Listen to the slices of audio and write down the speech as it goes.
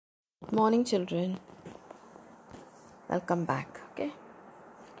Good morning, children. Welcome back. Okay.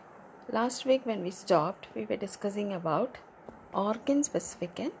 Last week, when we stopped, we were discussing about organ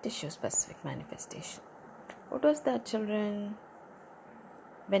specific and tissue specific manifestation. What was that, children?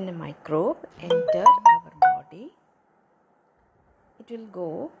 When a microbe enters our body, it will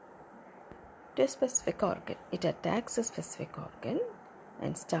go to a specific organ. It attacks a specific organ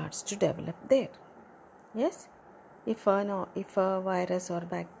and starts to develop there. Yes? If a virus or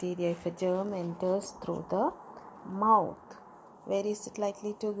bacteria, if a germ enters through the mouth, where is it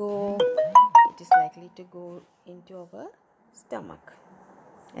likely to go? It is likely to go into our stomach,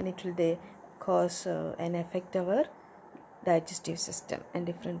 and it will cause and affect our digestive system and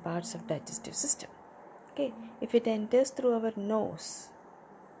different parts of digestive system. Okay, if it enters through our nose,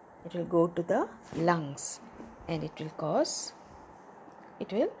 it will go to the lungs, and it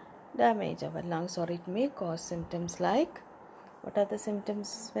will damage our lungs, or it may cause symptoms like, what are the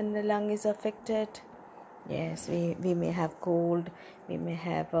symptoms when the lung is affected? Yes, we may have cold, we may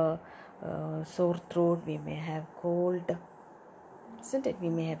have a sore throat, we may have cold, isn't it? We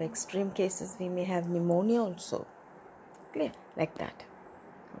may have extreme cases, we may have pneumonia also. Clear? Like that.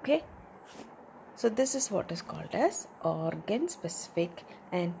 Okay? So this is what is called as organ specific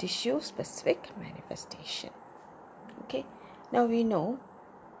and tissue specific manifestation. Okay? Now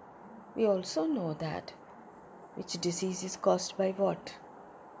we also know that which disease is caused by what?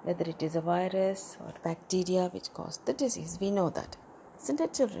 Whether it is a virus or bacteria which cause the disease. We know that. Isn't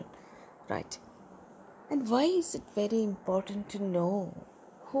it, children? Right. And why is it very important to know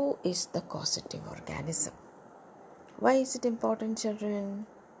who is the causative organism? Why is it important, children?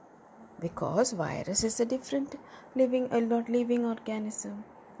 Because virus is a different not living organism.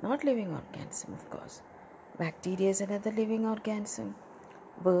 Not living organism, of course. Bacteria is another living organism.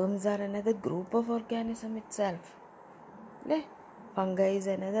 Worms are another group of organism itself. Fungi is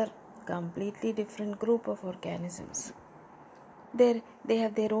another completely different group of organisms. They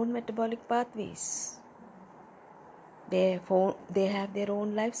have their own metabolic pathways. They have their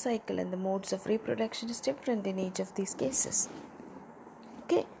own life cycle, and the modes of reproduction is different in each of these cases.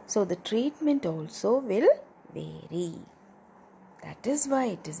 Okay, so the treatment also will vary. That is why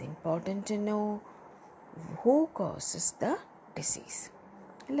it is important to know who causes the disease.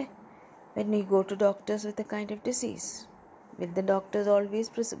 When you go to doctors with a kind of disease, will the doctors always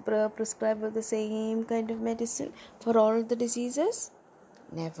prescribe the same kind of medicine for all the diseases?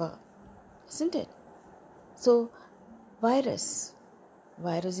 Never. Isn't it? So, virus,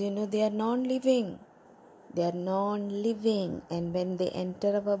 they are non-living. They are non-living, and when they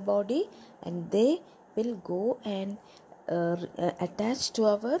enter our body, and they will go and attach to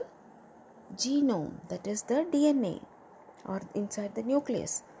our genome, that is the DNA, or inside the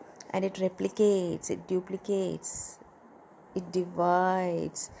nucleus, and it replicates, it duplicates, it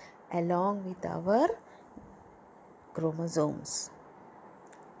divides along with our chromosomes.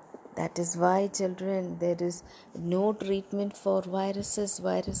 That is why, children, there is no treatment for virus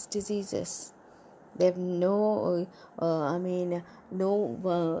diseases. They have no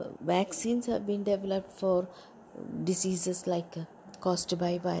vaccines have been developed for diseases like caused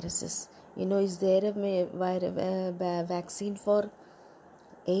by viruses. Is there a vaccine for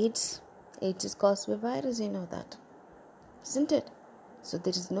AIDS? AIDS is caused by virus, that, isn't it? So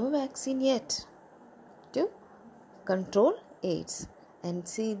there is no vaccine yet to control AIDS. And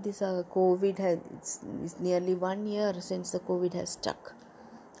see, this COVID it's nearly 1 year since the COVID has stuck,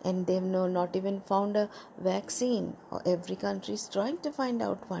 and they've not even found a vaccine. Every country is trying to find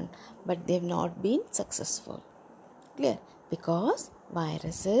out one, but they've not been successful. Clear? Because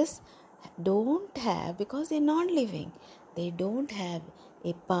viruses because they're non-living, they don't have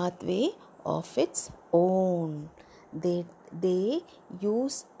a pathway of its own. They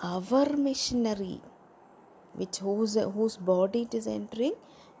use our machinery, whose body it is entering,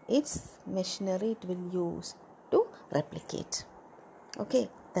 its machinery it will use to replicate. Okay,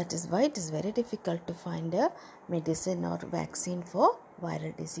 that is why it is very difficult to find a medicine or vaccine for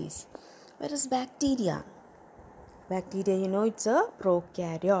viral disease. Whereas bacteria, it's a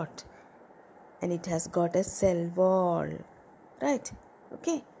prokaryote, and it has got a cell wall, right?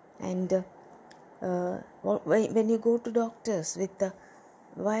 Okay, and when you go to doctors with the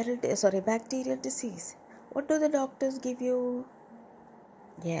bacterial disease, what do the doctors give you?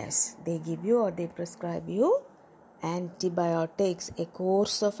 Yes, they give you, or they prescribe you antibiotics, a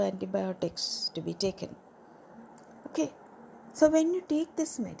course of antibiotics to be taken. Okay, so when you take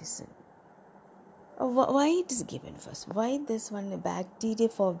this medicine, why it is given first? Why this one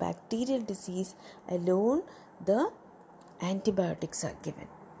for bacterial disease alone, the antibiotics are given?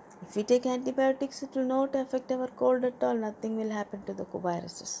 If we take antibiotics, it will not affect our cold at all. Nothing will happen to the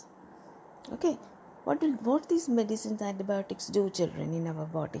viruses. Okay, what these medicines, antibiotics do, children, in our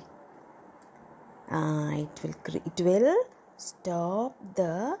body? It will stop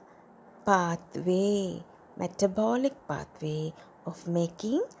the pathway, metabolic pathway of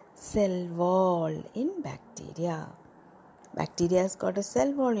making cell wall in bacteria. Bacteria has got a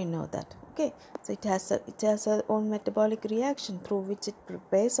cell wall, you know that. Okay, so it has a own metabolic reaction through which it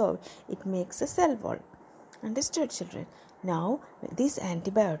prepares or it makes a cell wall. Understood, children? Now these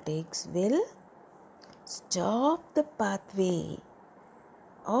antibiotics will stop the pathway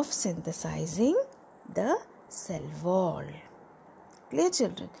of synthesizing the cell wall. Clear,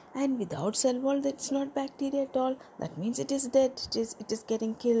 children? And without cell wall, that's not bacteria at all. That means it is dead. It is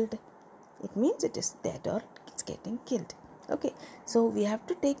getting killed. It means it is dead or it's getting killed. Okay, so we have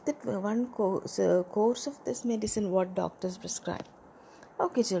to take that one course of this medicine what doctors prescribe.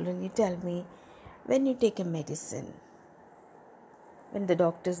 Okay, children, you tell me, when you take a medicine, when the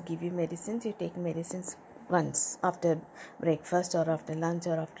doctors give you medicines, you take medicines once after breakfast or after lunch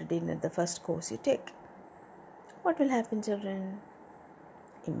or after dinner, the first course you take. What will happen, children?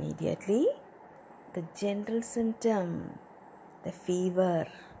 Immediately, the general symptom, the fever,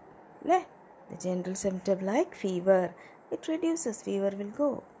 the general symptom like fever, it reduces. Fever will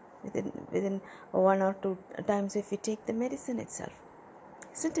go within 1 or 2 times if you take the medicine itself,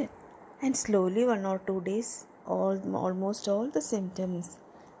 isn't it? And slowly 1 or 2 days, almost all the symptoms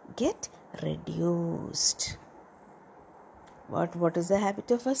get reduced. What is the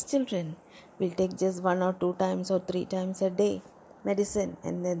habit of us children? We'll take just 1 or 2 times or 3 times a day medicine,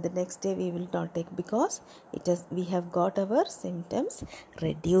 and then the next day we will not take because we have got our symptoms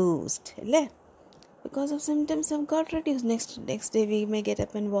reduced. Because of symptoms have got reduced, next day we may get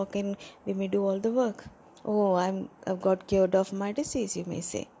up and walk and we may do all the work. Oh, I've got cured of my disease, you may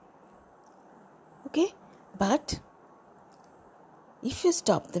say. Okay, but if you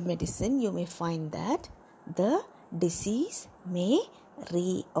stop the medicine, you may find that the disease may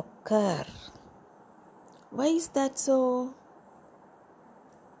reoccur. Why is that so?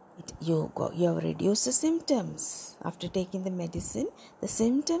 You have reduced the symptoms. After taking the medicine, the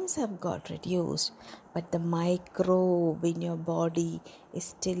symptoms have got reduced, but the microbe in your body is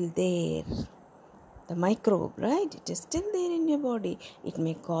still there. The microbe, right? It is still there in your body. It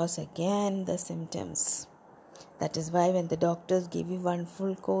may cause again the symptoms. That is why when the doctors give you one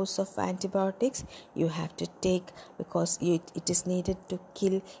full course of antibiotics, you have to take, because it is needed to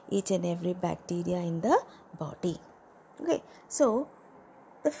kill each and every bacteria in the body. Okay, so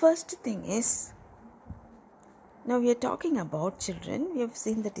the first thing is, now we are talking about children. We have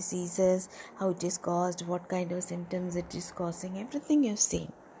seen the diseases, how it is caused, what kind of symptoms it is causing, everything you have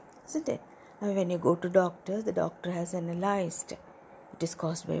seen, isn't it? Now when you go to doctor, the doctor has analyzed it is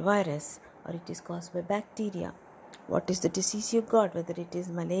caused by virus or it is caused by bacteria. What is the disease you got, whether it is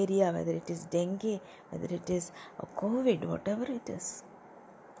malaria, whether it is dengue, whether it is a COVID, whatever it is.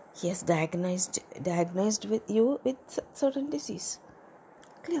 He has diagnosed with you with certain disease.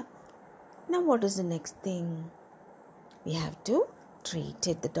 Clear? Now what is the next thing? We have to treat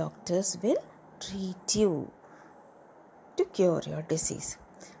it. The doctors will treat you to cure your disease.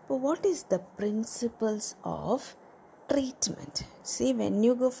 But what is the principles of treatment? See, when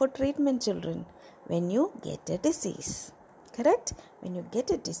you go for treatment, children, when you get a disease, correct? When you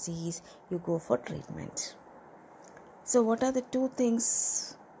get a disease, you go for treatment. So what are the 2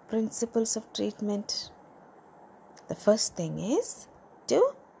 things, principles of treatment? The first thing is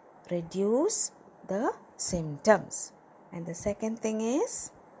to reduce the symptoms, and the second thing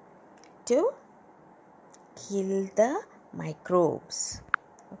is to kill the microbes.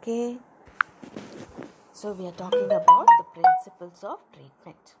 Okay, so we are talking about the principles of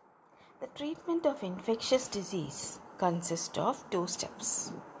treatment. The treatment of infectious disease consists of 2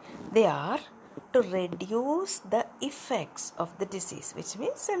 steps. They are to reduce the effects of the disease, which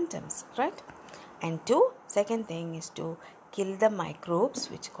means symptoms, right? And second thing is to kill the microbes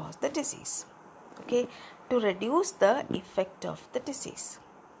which cause the disease. Okay, to reduce the effect of the disease.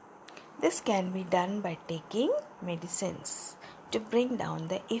 This can be done by taking medicines to bring down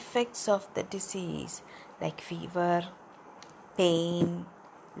the effects of the disease, like fever, pain,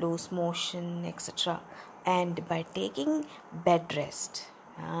 loose motion, etc. And by taking bed rest.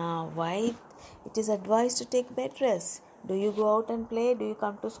 Why it is advised to take bed rest? Do you go out and play? Do you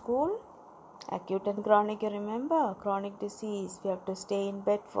come to school? Acute and chronic, you remember? Chronic disease, we have to stay in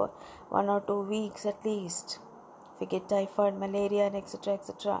bed for 1 or 2 weeks at least. If you get typhoid, malaria, and etc.,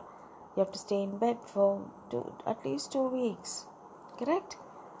 etc., you have to stay in bed for at least 2 weeks. Correct?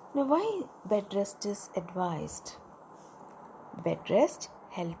 Now, why bed rest is advised? Bed rest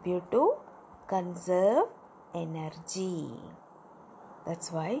help you to conserve energy.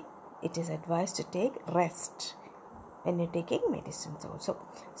 That's why it is advised to take rest when you're taking medicines also.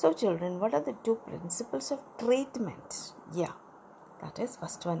 So children, what are the two principles of treatment? Yeah, that is,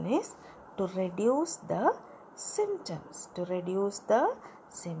 first one is to reduce the symptoms.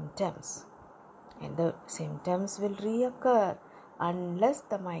 And the symptoms will reoccur unless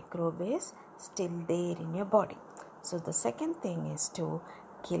the microbe is still there in your body. So the second thing is to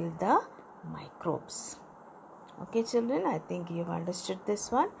kill the microbes. Okay children, I think you've understood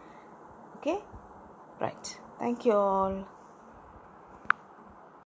this one. Okay, right. Thank you all.